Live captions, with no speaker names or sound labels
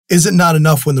Is it not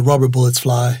enough when the rubber bullets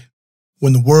fly?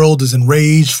 When the world is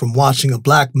enraged from watching a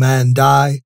black man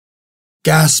die?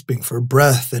 Gasping for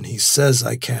breath and he says,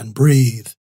 "I can't breathe."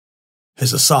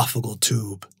 His esophageal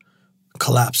tube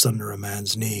collapsed under a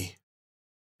man's knee.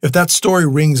 If that story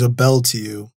rings a bell to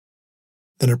you,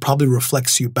 then it probably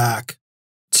reflects you back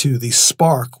to the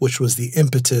spark, which was the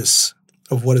impetus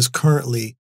of what is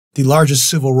currently the largest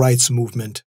civil rights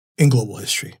movement in global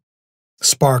history,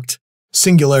 sparked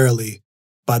singularly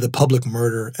by the public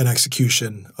murder and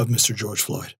execution of Mr. George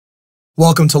Floyd.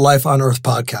 Welcome to Life on Earth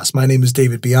podcast. My name is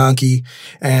David Bianchi,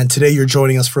 and today you're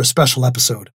joining us for a special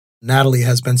episode. Natalie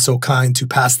has been so kind to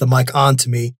pass the mic on to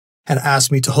me and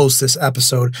asked me to host this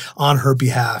episode on her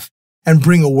behalf and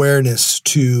bring awareness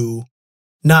to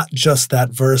not just that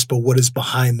verse, but what is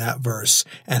behind that verse,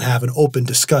 and have an open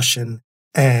discussion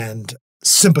and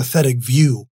sympathetic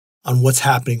view on what's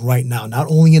happening right now, not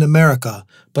only in America,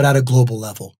 but at a global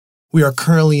level. We are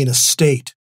currently in a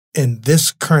state in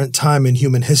this current time in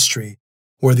human history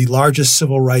where the largest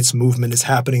civil rights movement is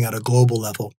happening at a global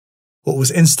level. What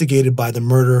was instigated by the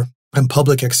murder and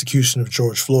public execution of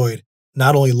George Floyd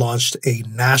not only launched a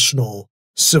national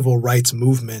civil rights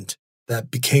movement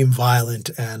that became violent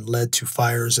and led to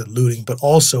fires and looting, but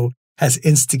also has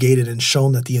instigated and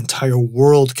shown that the entire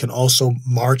world can also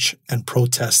march and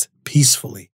protest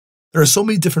peacefully. There are so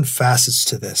many different facets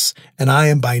to this, and I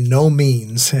am by no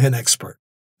means an expert.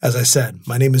 As I said,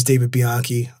 my name is David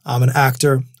Bianchi. I'm an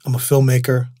actor, I'm a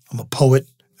filmmaker, I'm a poet,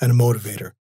 and a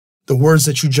motivator. The words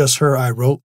that you just heard, I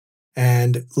wrote,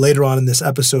 and later on in this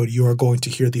episode, you are going to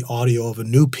hear the audio of a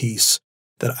new piece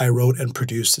that I wrote and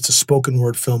produced. It's a spoken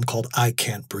word film called I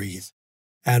Can't Breathe.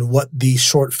 And what the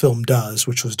short film does,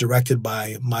 which was directed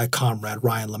by my comrade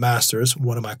Ryan Lemasters,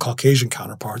 one of my Caucasian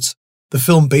counterparts, the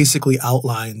film basically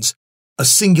outlines a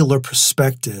singular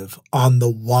perspective on the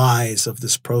whys of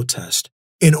this protest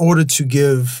in order to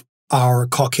give our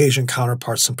Caucasian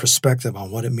counterparts some perspective on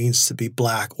what it means to be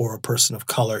Black or a person of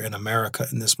color in America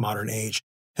in this modern age,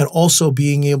 and also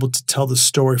being able to tell the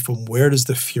story from where does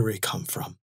the fury come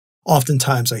from.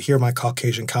 Oftentimes I hear my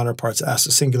Caucasian counterparts ask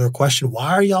a singular question: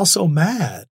 why are y'all so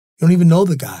mad? You don't even know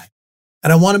the guy.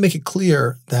 And I want to make it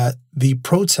clear that the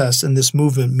protest in this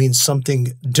movement means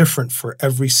something different for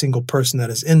every single person that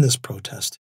is in this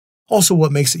protest. Also,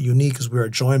 what makes it unique is we are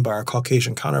joined by our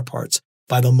Caucasian counterparts,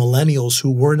 by the millennials who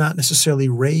were not necessarily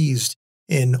raised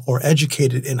in or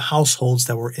educated in households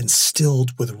that were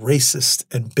instilled with racist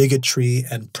and bigotry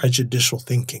and prejudicial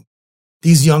thinking.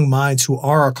 These young minds who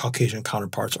are our Caucasian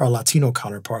counterparts, our Latino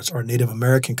counterparts, our Native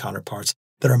American counterparts,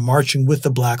 that are marching with the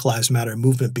Black Lives Matter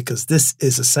movement, because this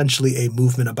is essentially a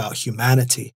movement about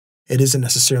humanity. It isn't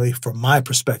necessarily, from my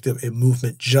perspective, a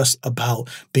movement just about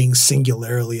being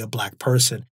singularly a Black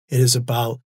person. It is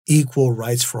about equal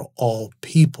rights for all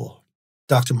people.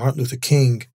 Dr. Martin Luther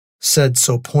King said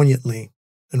so poignantly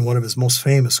in one of his most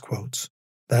famous quotes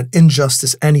that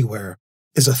injustice anywhere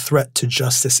is a threat to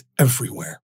justice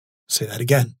everywhere. Say that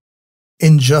again.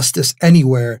 Injustice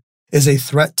anywhere is a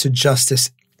threat to justice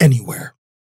anywhere.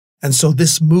 And so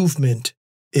this movement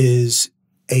is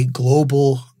a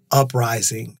global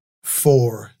uprising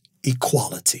for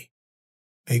equality.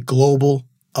 A global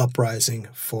uprising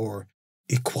for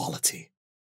equality.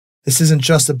 This isn't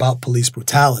just about police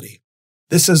brutality.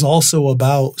 This is also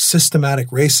about systematic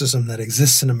racism that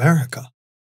exists in America.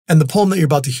 And the poem that you're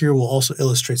about to hear will also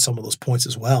illustrate some of those points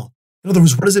as well. In other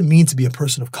words, what does it mean to be a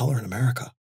person of color in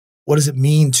America? What does it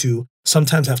mean to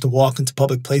sometimes have to walk into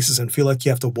public places and feel like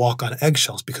you have to walk on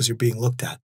eggshells because you're being looked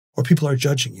at, or people are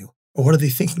judging you, or what are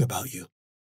they thinking about you?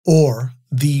 Or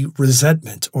the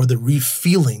resentment or the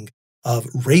refeeling of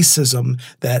racism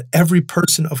that every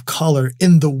person of color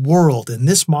in the world, in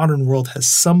this modern world, has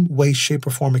some way, shape, or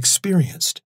form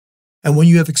experienced. And when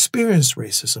you have experienced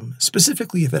racism,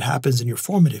 specifically if it happens in your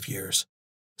formative years,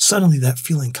 suddenly that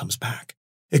feeling comes back.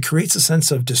 It creates a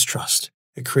sense of distrust.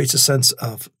 It creates a sense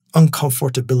of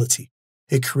uncomfortability.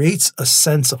 It creates a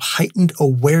sense of heightened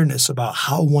awareness about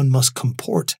how one must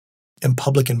comport in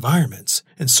public environments,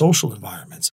 in social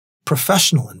environments,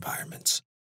 professional environments.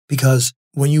 Because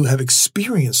when you have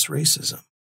experienced racism,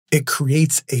 it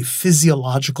creates a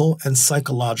physiological and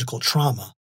psychological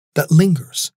trauma that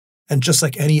lingers. And just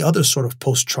like any other sort of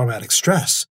post-traumatic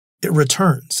stress, it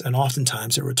returns, and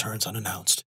oftentimes it returns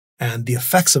unannounced. And the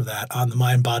effects of that on the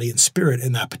mind, body, and spirit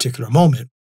in that particular moment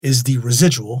is the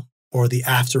residual or the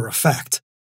after effect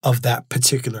of that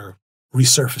particular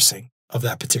resurfacing of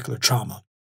that particular trauma,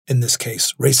 in this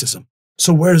case, racism.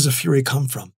 So where does the fury come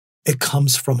from? It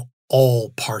comes from all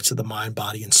parts of the mind,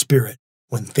 body, and spirit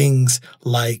when things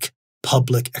like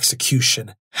public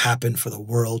execution happen for the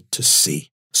world to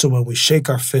see. So when we shake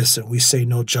our fists and we say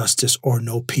no justice or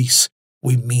no peace,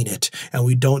 we mean it. And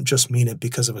we don't just mean it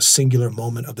because of a singular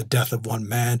moment of the death of one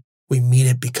man. We mean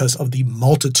it because of the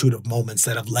multitude of moments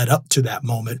that have led up to that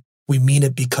moment. We mean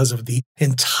it because of the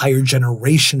entire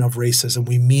generation of racism.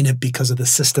 We mean it because of the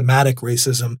systematic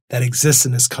racism that exists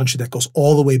in this country that goes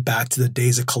all the way back to the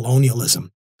days of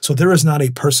colonialism. So there is not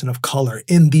a person of color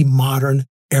in the modern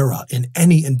era in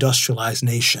any industrialized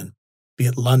nation, be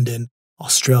it London,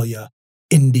 Australia,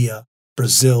 India,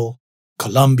 Brazil,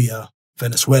 Colombia,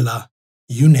 Venezuela,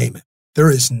 you name it. There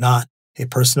is not a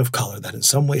person of color that in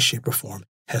some way, shape, or form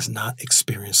has not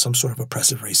experienced some sort of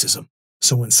oppressive racism.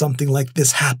 So when something like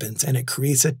this happens and it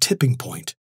creates a tipping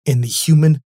point in the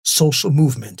human social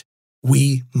movement,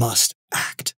 we must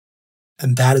act.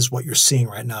 And that is what you're seeing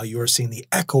right now. You are seeing the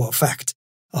echo effect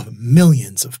of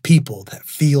millions of people that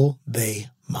feel they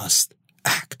must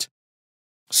act.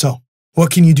 So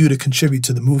what can you do to contribute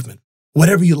to the movement?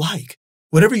 Whatever you like,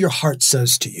 whatever your heart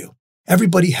says to you.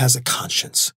 Everybody has a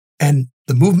conscience, and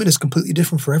the movement is completely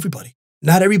different for everybody.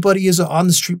 Not everybody is an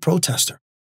on-the-street protester.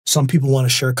 Some people want to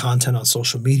share content on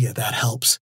social media. That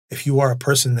helps. If you are a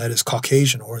person that is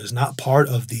Caucasian or is not part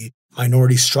of the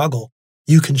minority struggle,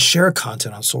 you can share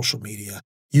content on social media.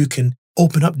 You can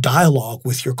open up dialogue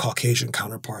with your Caucasian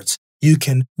counterparts. You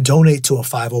can donate to a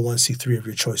 501c3 of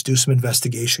your choice, do some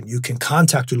investigation. You can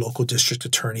contact your local district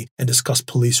attorney and discuss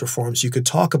police reforms. You could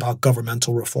talk about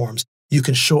governmental reforms. You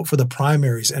can show up for the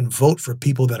primaries and vote for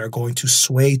people that are going to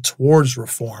sway towards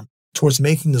reform, towards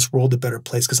making this world a better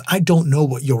place, because I don't know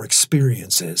what your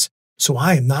experience is. So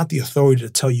I am not the authority to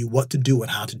tell you what to do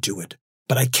and how to do it.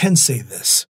 But I can say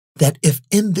this, that if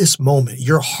in this moment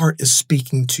your heart is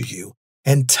speaking to you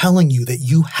and telling you that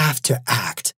you have to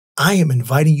act, I am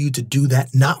inviting you to do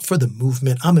that not for the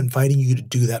movement. I'm inviting you to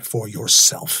do that for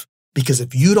yourself. Because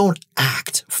if you don't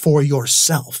act for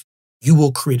yourself, you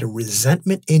will create a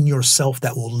resentment in yourself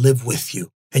that will live with you.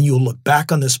 And you will look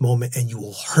back on this moment and you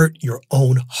will hurt your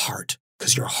own heart,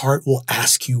 because your heart will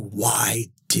ask you, why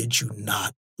did you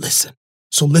not listen?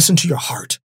 So listen to your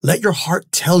heart. Let your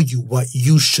heart tell you what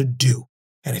you should do.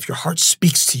 And if your heart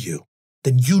speaks to you,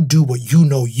 then you do what you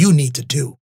know you need to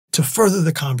do to further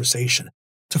the conversation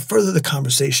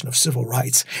of civil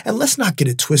rights. And let's not get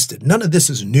it twisted. None of this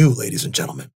is new, ladies and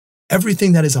gentlemen.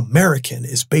 Everything that is American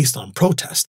is based on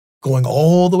protest, going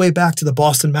all the way back to the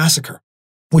Boston Massacre,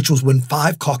 which was when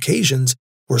 5 Caucasians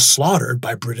were slaughtered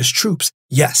by British troops.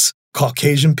 Yes,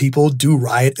 Caucasian people do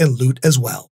riot and loot as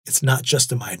well. It's not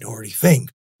just a minority thing.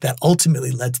 That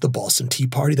ultimately led to the Boston Tea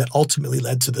Party, that ultimately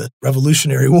led to the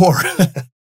Revolutionary War.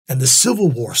 And the Civil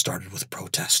War started with a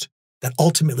protest that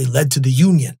ultimately led to the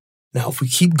Union. Now, if we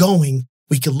keep going,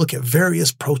 we can look at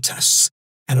various protests.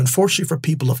 And unfortunately for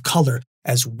people of color,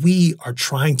 as we are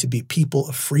trying to be people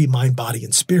of free mind, body,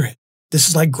 and spirit, this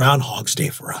is like Groundhog's Day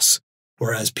for us.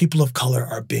 Whereas people of color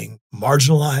are being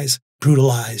marginalized,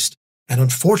 brutalized, and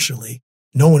unfortunately,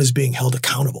 no one is being held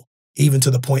accountable, even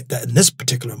to the point that in this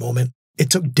particular moment, it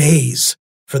took days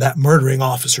for that murdering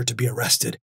officer to be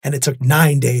arrested, and it took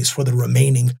 9 days for the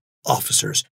remaining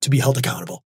officers to be held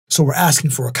accountable. So we're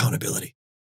asking for accountability.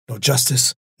 No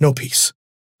justice, no peace.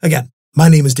 Again, my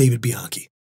name is David Bianchi.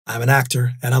 I'm an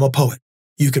actor and I'm a poet.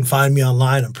 You can find me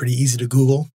online. I'm pretty easy to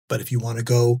Google, but if you want to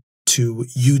go to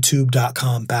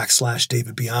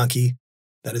youtube.com/David Bianchi,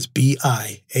 that is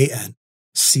Bianchi.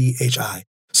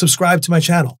 Subscribe to my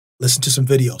channel. Listen to some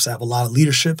videos. I have a lot of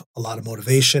leadership, a lot of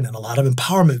motivation, and a lot of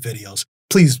empowerment videos.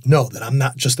 Please know that I'm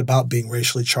not just about being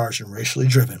racially charged and racially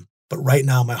driven, but right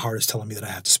now my heart is telling me that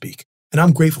I have to speak. And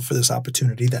I'm grateful for this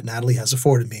opportunity that Natalie has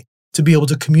afforded me to be able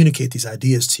to communicate these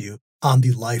ideas to you on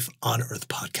the Life on Earth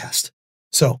podcast.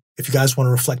 So if you guys want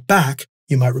to reflect back,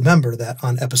 you might remember that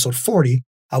on episode 40,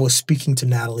 I was speaking to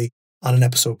Natalie on an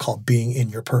episode called Being in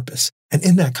Your Purpose. And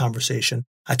in that conversation,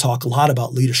 I talk a lot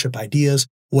about leadership ideas,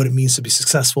 what it means to be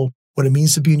successful, what it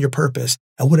means to be in your purpose,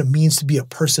 and what it means to be a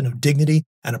person of dignity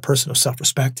and a person of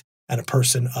self-respect and a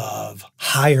person of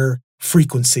higher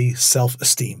frequency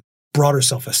self-esteem, broader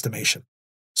self-estimation.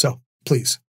 So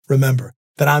please remember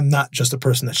that I'm not just a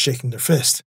person that's shaking their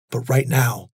fist, but right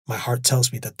now, my heart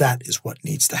tells me that that is what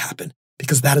needs to happen,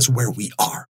 because that is where we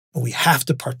are. And we have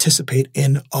to participate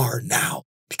in our now,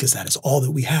 because that is all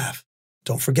that we have.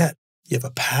 Don't forget, you have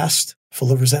a past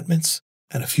full of resentments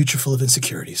and a future full of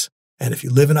insecurities. And if you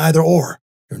live in either or,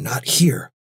 you're not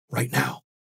here right now.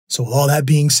 So with all that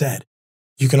being said,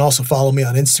 you can also follow me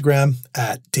on Instagram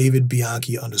at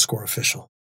DavidBianchi_official.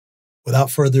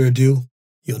 Without further ado,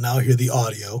 you'll now hear the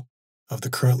audio of the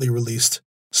currently released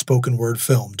spoken word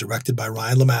film directed by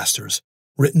Ryan LeMasters,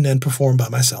 written and performed by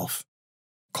myself,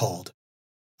 called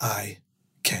I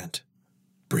Can't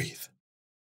Breathe.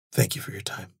 Thank you for your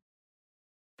time.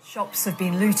 Shops have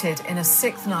been looted in a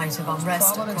sixth night of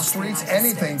unrest across streets, the United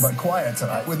anything States. but quiet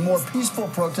tonight, with more peaceful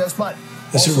protests, but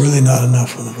Is it really not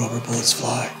enough when the rubber bullets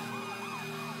fly?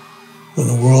 When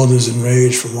the world is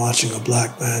enraged from watching a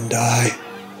black man die?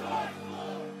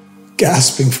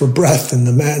 Gasping for breath, and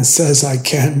the man says, I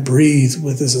can't breathe,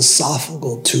 with his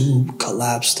esophageal tube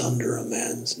collapsed under a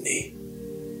man's knee.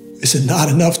 Is it not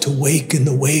enough to wake in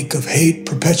the wake of hate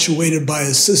perpetuated by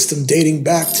a system dating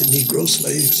back to Negro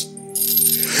slaves?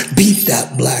 Beat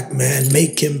that black man,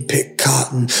 make him pick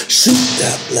cotton, shoot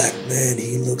that black man,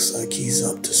 he looks like he's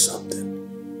up to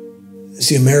something. Is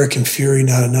the American fury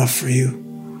not enough for you?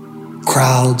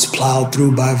 Crowds plowed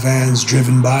through by vans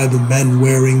driven by the men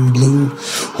wearing blue.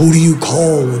 Who do you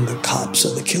call when the cops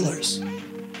are the killers?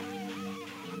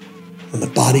 When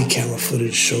the body camera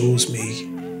footage shows me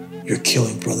you're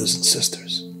killing brothers and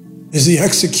sisters. Is the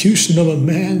execution of a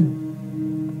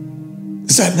man,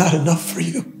 is that not enough for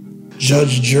you?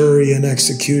 Judge, jury, and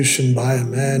execution by a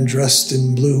man dressed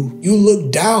in blue. You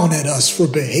look down at us for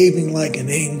behaving like an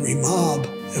angry mob.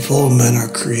 If all men are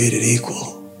created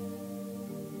equal,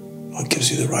 what gives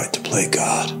you the right to play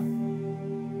God?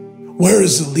 Where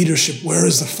is the leadership? Where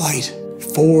is the fight?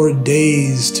 4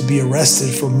 days to be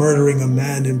arrested for murdering a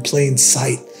man in plain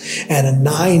sight, and a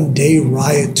 9-day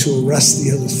riot to arrest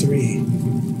the other 3.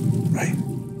 Right?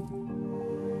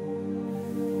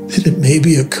 Did it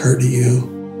maybe occur to you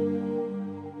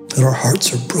that our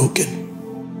hearts are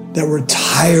broken, that we're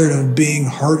tired of being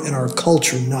hurt and our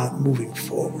culture not moving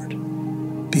forward?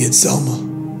 Be it Selma,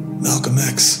 Malcolm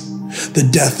X, the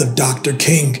death of Dr.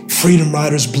 King, Freedom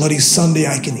Riders' Bloody Sunday,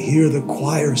 I can hear the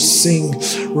choir sing,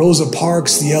 Rosa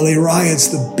Parks, the LA riots,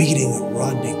 the beating of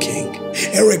Rodney King,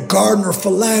 Eric Gardner,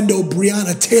 Philando,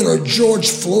 Breonna Taylor, George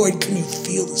Floyd, can you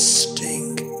feel the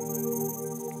sting?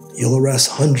 You'll arrest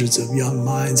hundreds of young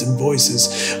minds and voices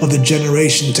of the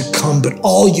generation to come, but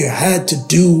all you had to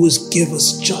do was give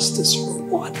us justice for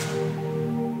one.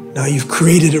 Now you've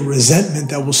created a resentment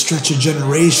that will stretch a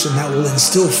generation, that will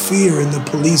instill fear in the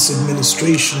police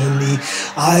administration, in the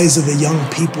eyes of the young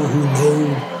people who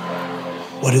know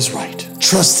what is right.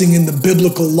 Trusting in the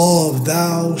biblical law of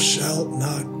thou shalt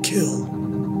not kill.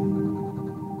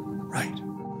 Right.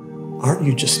 Aren't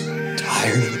you just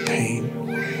tired of the pain?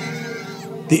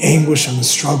 The anguish and the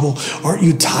struggle? Aren't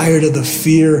you tired of the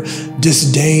fear,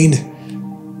 disdain,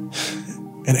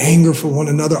 and anger for one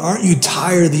another? Aren't you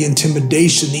tired of the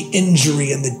intimidation, the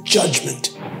injury, and the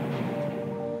judgment?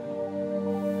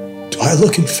 Do I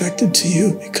look infected to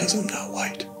you because I'm not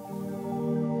white?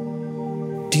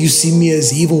 Do you see me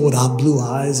as evil without blue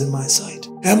eyes in my sight?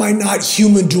 Am I not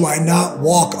human? Do I not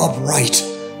walk upright?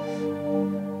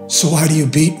 So why do you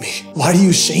beat me? Why do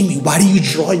you shame me? Why do you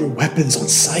draw your weapons on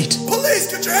sight? Police,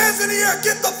 get your hands in the air!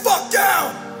 Get the fuck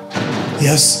down!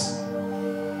 Yes.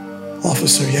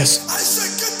 Officer, yes. I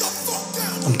said get the fuck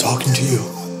down! I'm talking to you.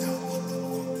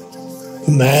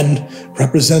 The man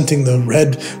representing the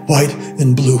red, white,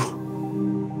 and blue.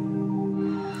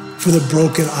 For the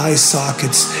broken eye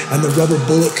sockets and the rubber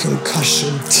bullet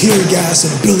concussion, tear gas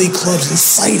and billy clubs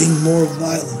inciting more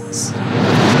violence.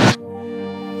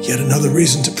 Yet another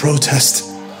reason to protest.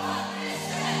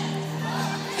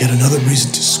 Yet another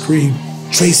reason to scream.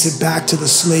 Trace it back to the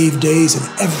slave days and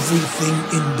everything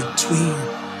in between.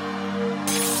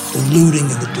 The looting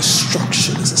and the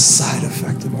destruction is a side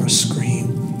effect of our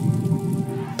scream.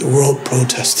 The world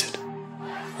protested,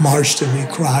 marched, and we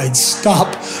cried,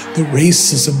 stop the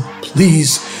racism,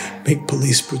 please make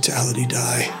police brutality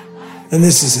die. And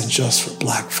this isn't just for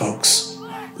black folks.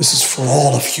 This is for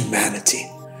all of humanity.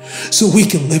 So we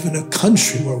can live in a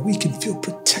country where we can feel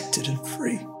protected and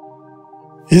free.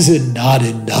 Is it not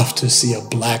enough to see a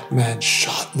black man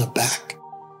shot in the back?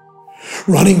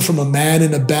 Running from a man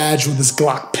in a badge with his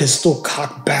Glock pistol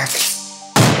cocked back.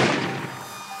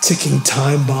 Ticking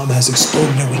time bomb has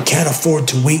exploded and we can't afford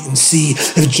to wait and see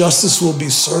if justice will be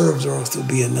served or if there'll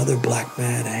be another black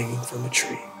man hanging from a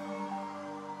tree.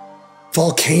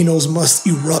 Volcanoes must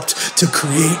erupt to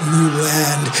create new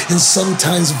land, and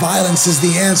sometimes violence is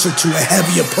the answer to a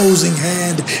heavy opposing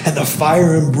hand, and the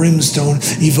fire and brimstone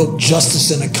evoke justice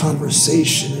in a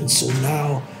conversation, and so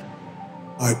now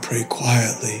I pray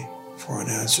quietly for an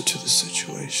answer to the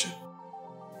situation.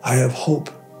 I have hope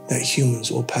that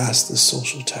humans will pass this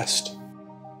social test.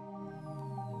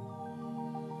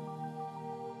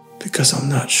 Because I'm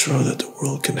not sure that the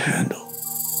world can handle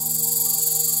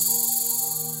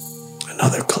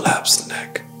another collapsed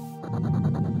neck.